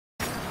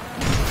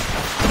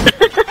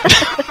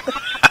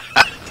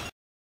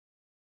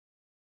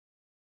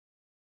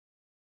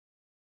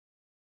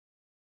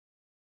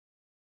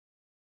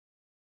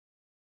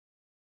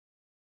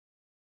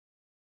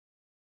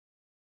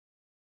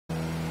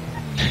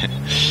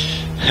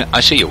I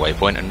see your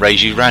waypoint and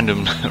raise you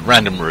random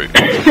route.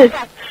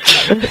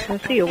 I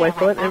see your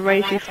waypoint and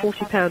raise you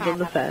 £40 on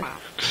the fare.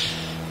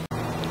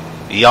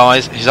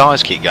 His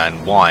eyes keep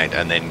going wide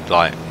and then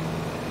like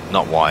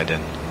not wide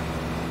and.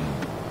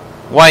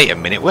 Wait a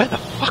minute, where the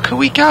fuck are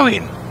we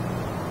going?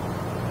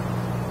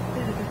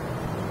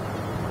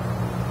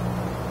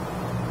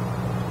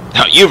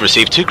 Now you've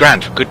received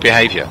 £2 for good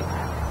behaviour.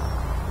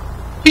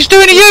 He's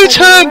doing a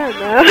U-turn!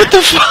 What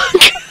the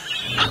fuck?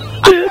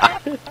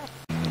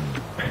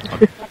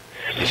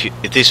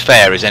 If this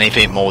fare is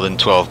anything more than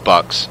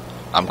 $12,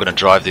 I'm gonna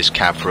drive this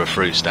cab for a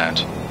fruit stand.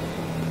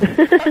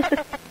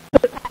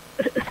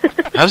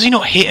 How's he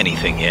not hit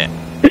anything yet?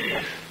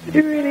 It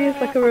really is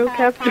like a real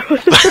cab driver.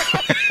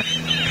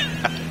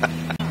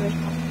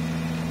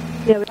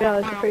 Yeah, we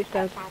are, there's a fruit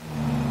stand.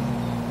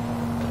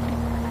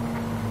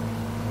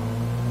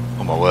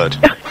 Oh my word.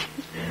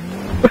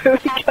 Where are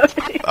we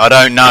going? I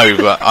don't know,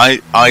 but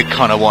I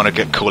kind of want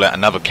to call out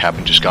another cab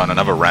and just go on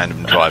another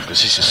random drive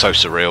because this is so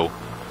surreal.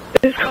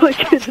 It's quite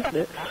good, isn't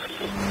it?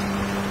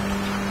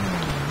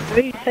 Where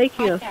are you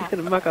taking us? He's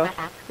going to mug us.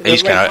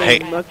 He's going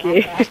to mug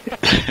you.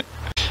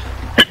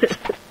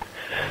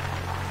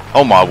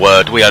 Oh my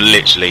word, we are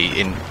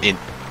literally in.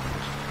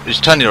 It's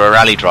turned into a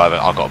rally driver.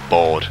 I got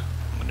bored.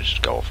 I'm going to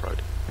just go off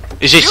road.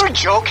 Is this? You're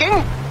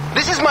joking?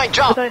 This is my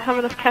job. I don't have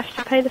enough cash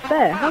to pay the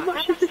fare. How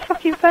much is this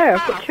fucking fare?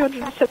 I've got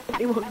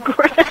 271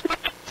 grand.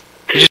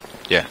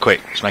 Yeah,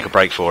 quick, let's make a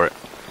break for it.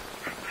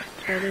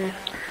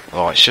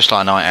 Oh, it's just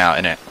like a night out,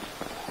 isn't it?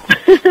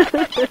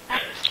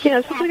 Yeah,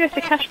 I'm just going to go to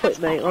the cash point,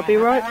 mate. I'll be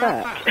right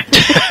back.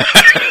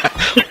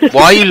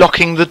 Why are you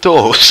locking the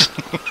doors?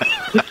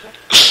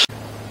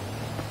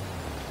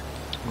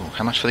 Oh,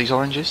 how much for these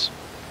oranges?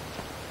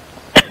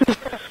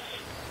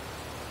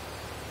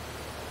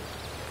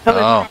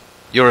 Oh,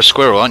 you're a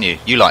squirrel, aren't you?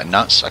 You like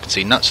nuts. I can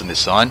see nuts on this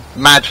sign.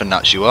 Mad for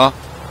nuts, you are.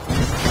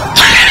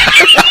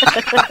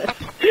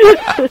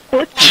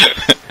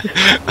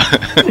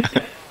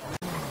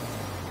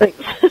 Thanks.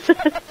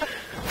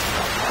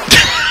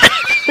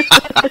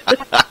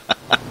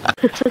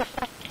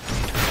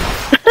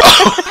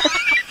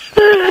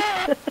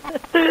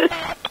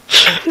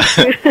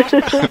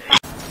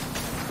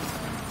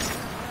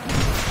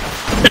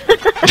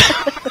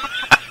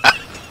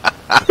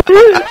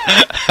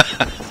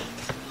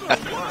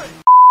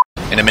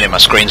 In a minute my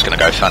screen's gonna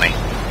go funny.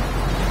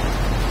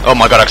 Oh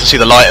my god, I can see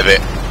the light of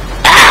it.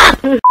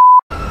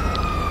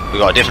 We've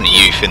got a different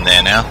youth in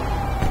there now.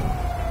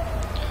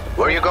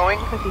 Where are you going?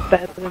 I think he's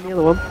better than the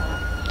other one.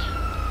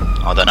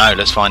 I don't know,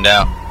 let's find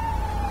out.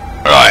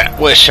 Right,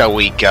 where shall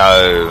we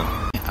go?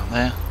 Up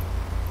there?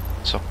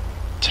 Top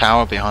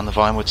tower behind the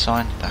Vinewood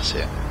sign? That's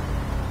it.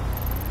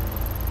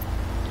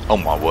 Oh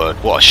my word,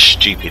 what a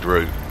stupid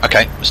route.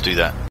 Okay, let's do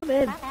that. Come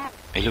in.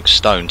 He looks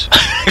stoned.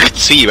 I can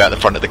see you out the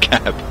front of the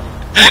cab.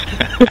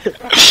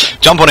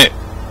 Jump on it!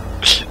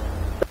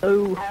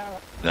 Oh.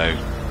 No.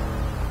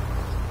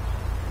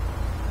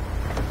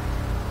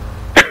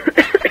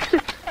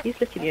 He's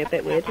looking at you a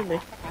bit weird, isn't he?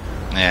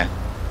 Yeah.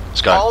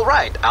 Let's go.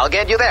 Alright, I'll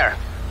get you there.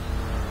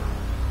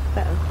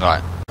 Better.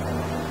 Right.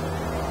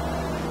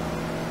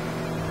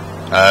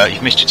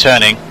 You've missed your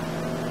turning.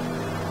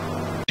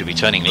 You'll be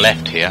turning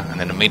left here and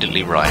then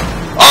immediately right.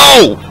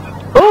 Oh!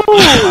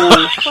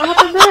 Oh! What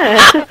happened there?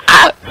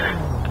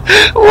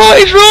 What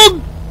is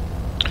wrong?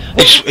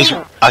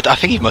 I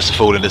think he must have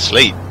fallen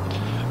asleep.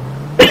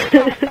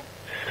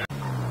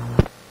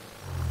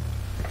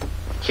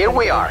 Here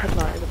we are.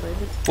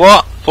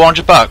 What?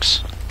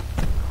 $400?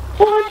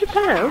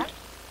 £400?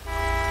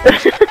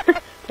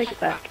 Take it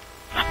back.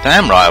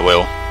 Damn right I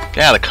will.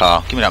 Get out of the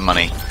car. Give me that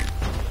money.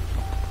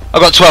 I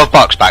got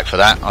 $12 back for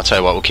that. I'll tell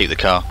you what, we'll keep the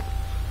car.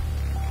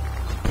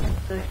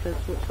 No sense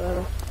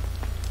whatsoever.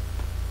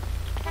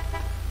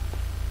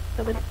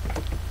 Come in.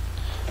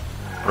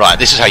 Right,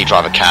 this is how you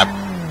drive a cab.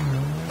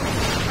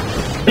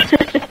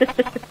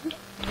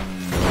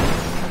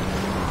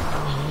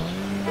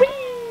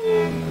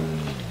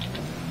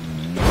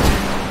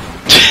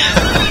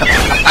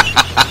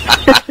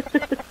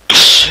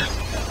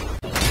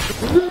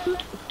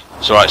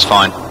 It's alright, it's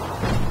fine.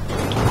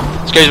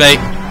 Excuse me.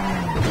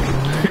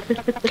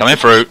 Coming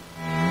through.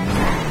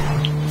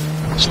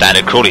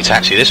 Standard Crawley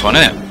taxi, this one,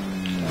 isn't it?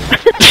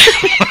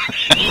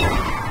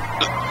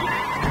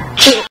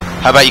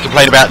 How about you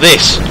complain about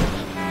this?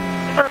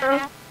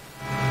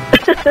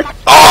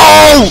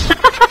 Oh!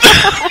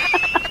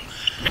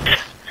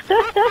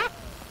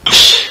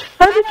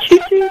 How did you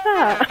do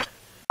that?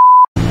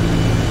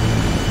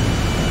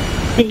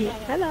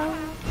 Hello.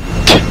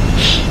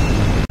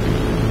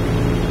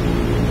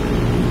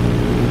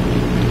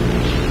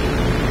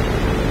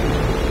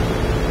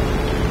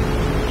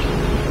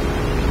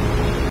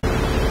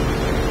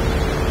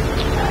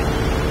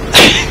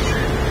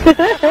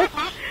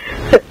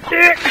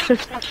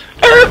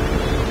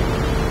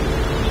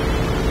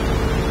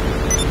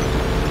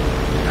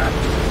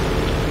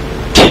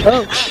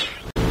 Oh.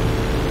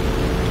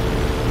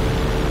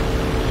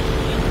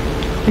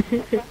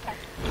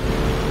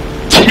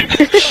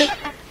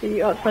 Are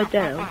you upside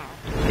down?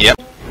 Yep.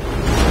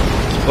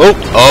 Oh,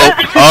 oh,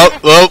 oh,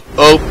 oh,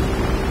 oh.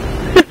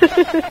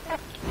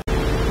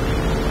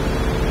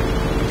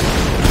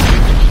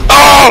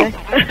 Oh!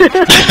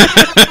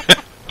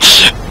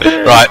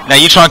 Right, now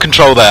you try and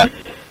control that.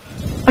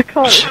 I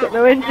can't, it's got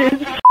no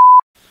engine.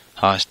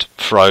 Highest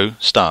throw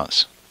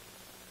starts.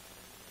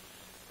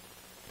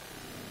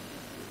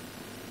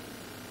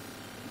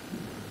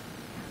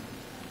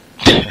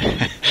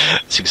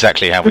 That's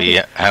exactly how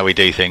we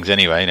do things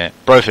anyway, innit?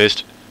 Bro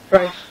fist.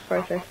 Bro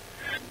fist.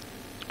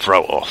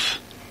 Throw off.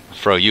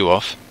 Throw you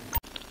off.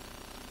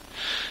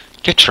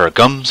 Get your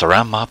gums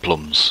around my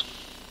plums.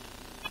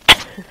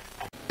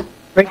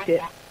 Rigged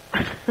it.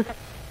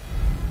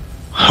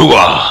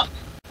 Hooah!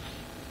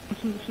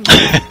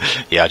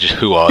 Yeah, I just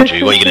hooah'd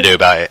you. What are you going to do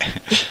about it?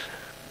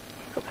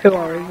 Who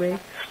are me?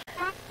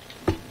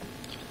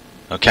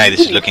 Okay, this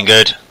is looking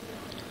good.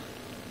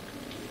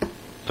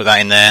 Put that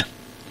in there.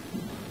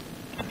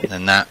 And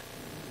then that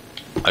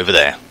over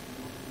there.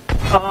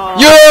 Oh.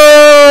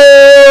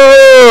 Yes!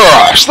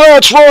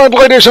 That's right,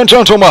 ladies and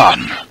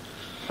gentlemen!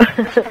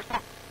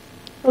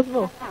 There's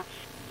more.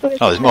 Oh,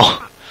 there's more.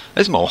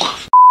 There's more.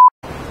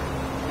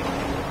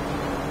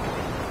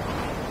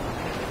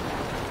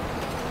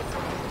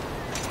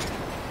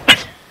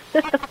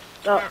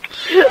 Stop.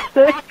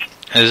 This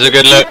is a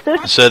good look.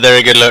 It's a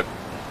very good look.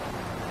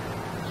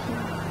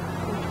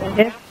 Stay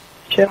here.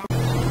 Chill.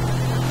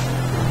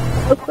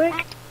 Real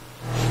quick.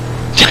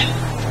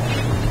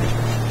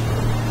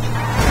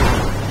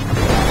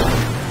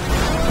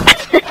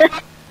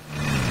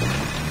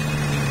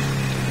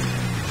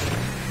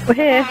 We're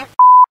here.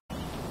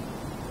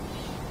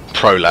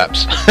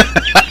 Prolapse.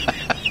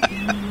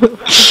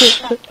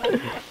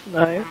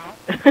 No.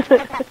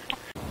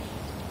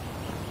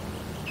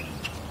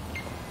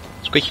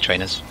 Squeaky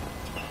trainers.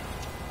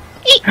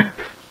 Is that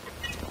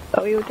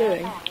what you were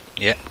doing?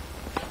 Yeah.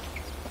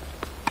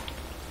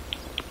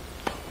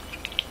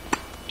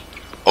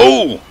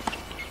 Oh!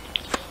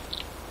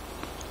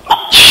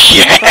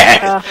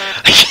 Yeah!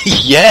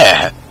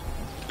 Yeah!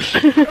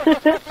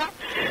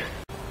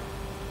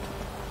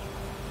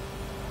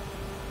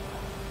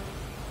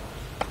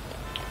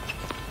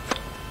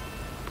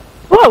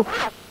 Whoa!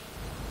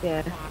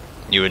 Yeah.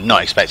 You were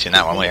not expecting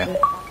that one, were you?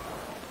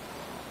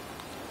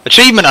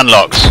 Achievement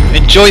unlocks!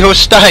 Enjoy your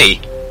stay!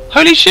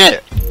 Holy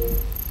shit!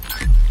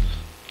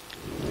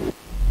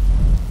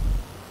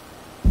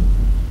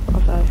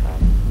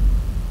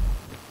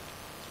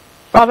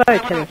 Bravo,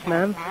 tennis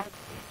man.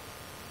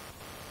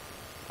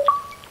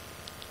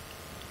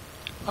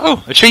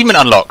 Oh, achievement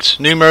unlocked!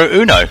 Numero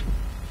uno!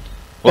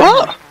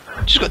 What?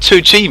 Just got 2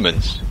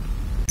 achievements.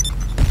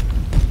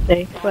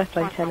 See, it's worth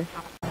playing tennis.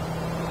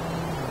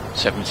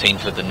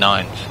 17th of the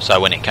 9th, so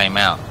when it came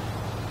out.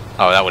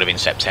 Oh, that would have been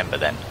September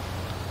then.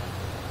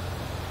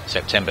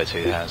 September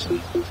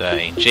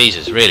 2013.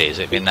 Jesus, really? Is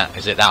it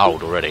that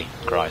old already?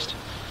 Christ.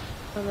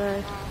 I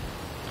know.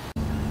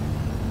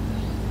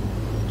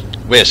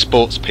 We're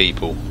sports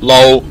people.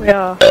 LOL. We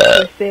are.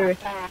 We're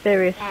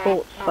serious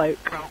sports folk.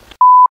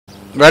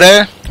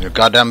 Ready? You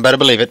goddamn better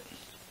believe it.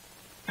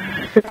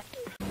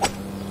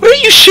 Where are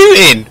you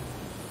shooting?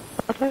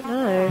 I don't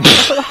know.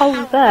 I've got the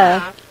holes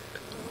there.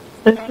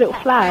 There's a little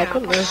flag,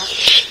 isn't there?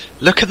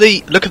 Look at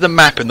the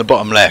map in the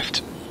bottom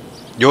left.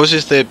 Yours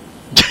is the.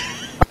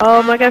 Oh,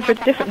 am I going for a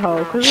different hole?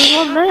 Because there's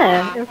one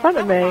there in front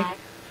of me.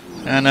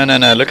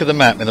 No. Look at the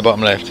map in the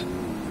bottom left.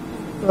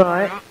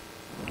 Right.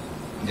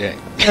 Yeah.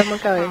 Where am I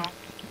going?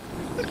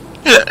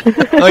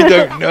 I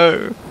don't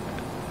know.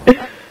 Where do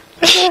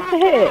I have to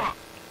hit?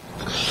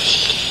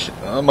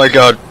 Oh my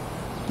god.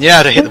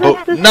 Yeah, to hit the ball.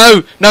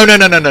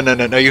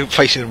 No. You're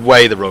facing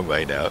way the wrong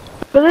way now.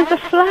 But there's a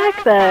flag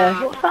there.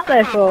 What's that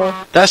there for?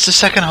 That's the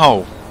second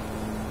hole.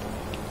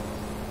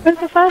 Where's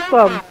the first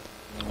one?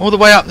 All the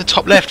way up in the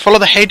top left. Follow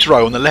the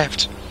hedgerow on the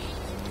left.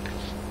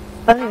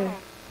 Oh.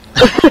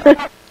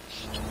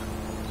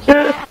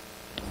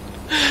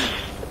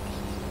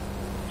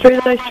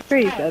 Through those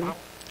trees then?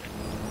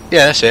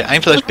 Yeah, that's it.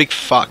 Aim for those big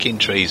fucking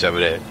trees over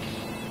there.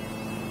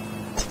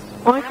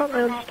 Why can't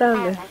I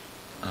understand this?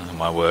 Oh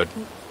my word.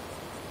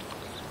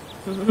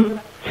 I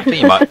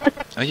think you might.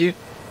 Are you?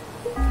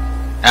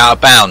 Out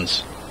of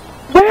bounds.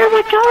 Where am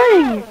I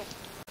going?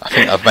 I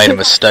think I've made a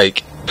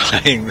mistake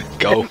playing the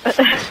golf.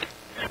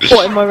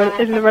 What,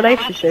 in the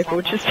relationship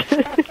or just...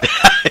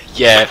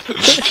 Yeah.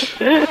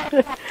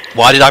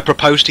 Why did I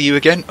propose to you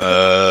again?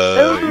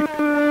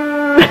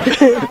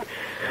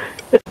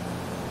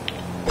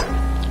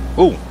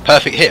 Ooh,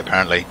 perfect hit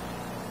apparently.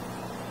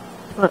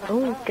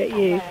 Oh, get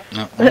you.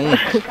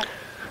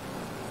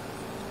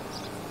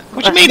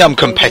 What do you mean I'm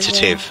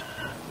competitive?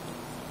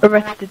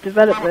 Arrested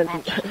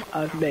Development.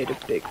 I've made a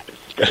big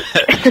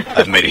mistake.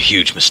 I've made a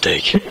huge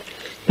mistake.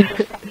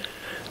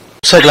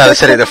 So glad I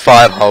said it the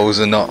 5 holes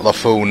and not the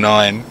full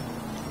 9.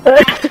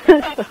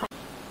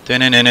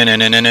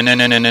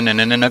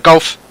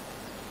 Golf.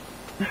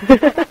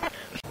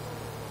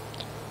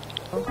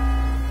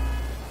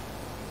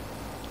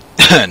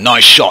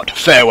 Nice shot.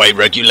 Fairway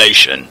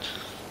regulation.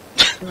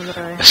 I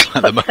know. It's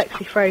like the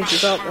Sexy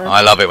phrases, aren't they?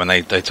 I love it when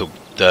they talk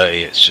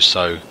dirty. It's just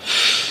so.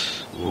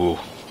 Ooh.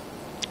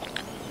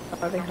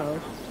 Driving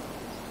hard.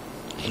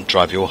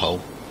 Drive your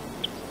hole.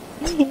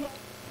 I'm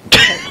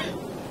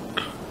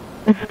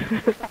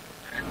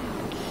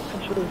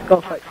sure there's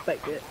golf, I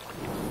expect it.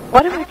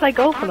 Why didn't we play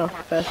golf on our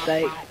first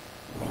date?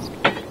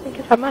 Think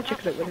of how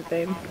magical it would have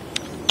been.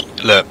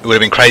 Look, it would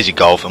have been crazy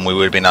golf, and we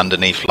would have been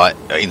underneath, like,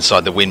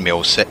 inside the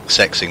windmill,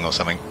 sexing or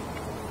something.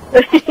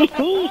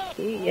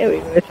 Yeah, we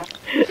would.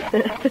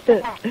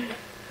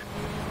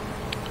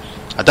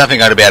 I don't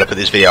think I'd be able to put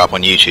this video up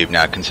on YouTube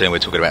now, considering we're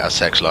talking about our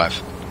sex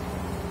life.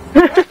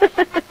 What are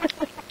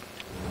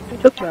you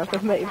talking about?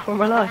 I've met you before in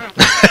my life.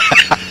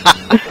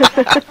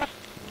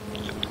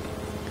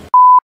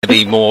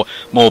 Be more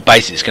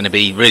basic. It's going to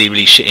be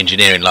really shit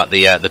engineering, like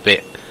the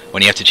bit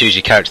when you have to choose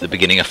your character at the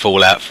beginning of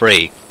Fallout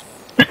 3.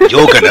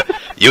 You're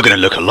gonna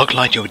look a lot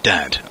like your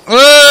dad.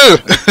 Woo!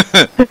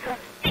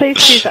 Please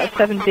choose out of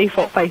 7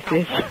 default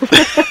faces.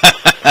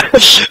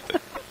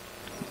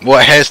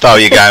 What hairstyle are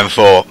you going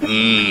for?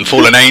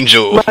 Fallen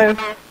angel.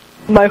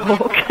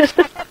 Mohawk.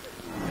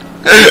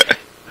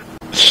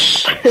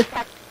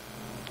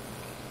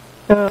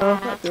 Oh,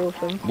 that's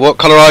awesome. What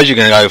colour eyes are you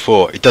going to go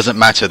for? It doesn't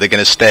matter. They're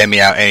going to stare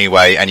me out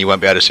anyway, and you won't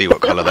be able to see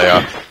what colour they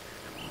are.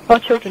 Our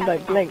children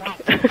don't blink.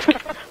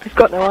 They've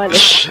got no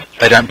eyelids.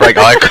 They don't break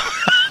eye contact.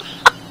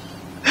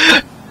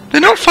 They're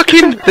not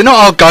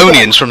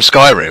Argonians from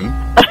Skyrim.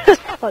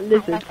 Like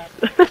lizards.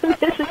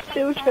 Lizard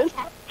children.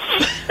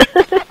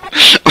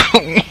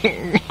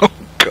 Oh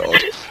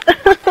God.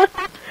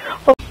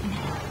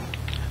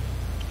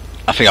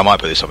 I think I might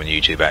put this up on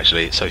YouTube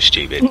actually, it's so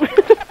stupid.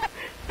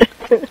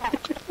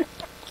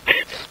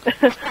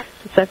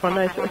 So everyone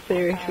knows what a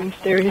serious and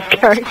mysterious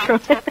character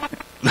I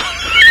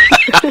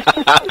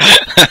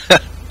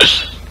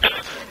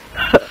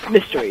am.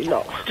 Mystery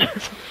lost.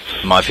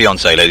 My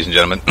fiancée, ladies and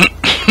gentlemen.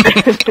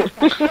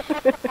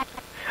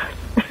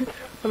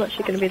 I'm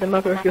actually going to be the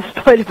mother of your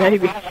spider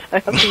baby, so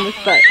have some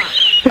respect.